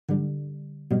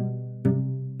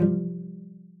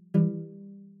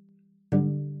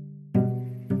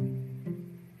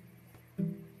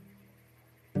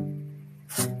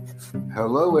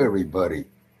Hello, everybody.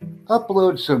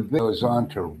 Upload some videos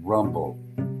onto Rumble,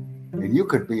 and you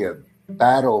could be a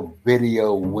battle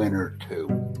video winner too.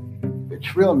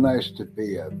 It's real nice to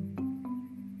be a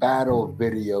battle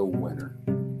video winner.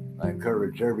 I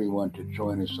encourage everyone to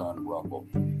join us on Rumble.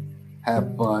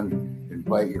 Have fun,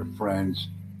 invite your friends.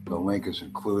 The link is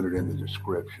included in the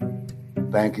description.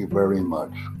 Thank you very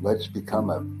much. Let's become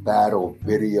a battle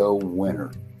video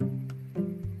winner.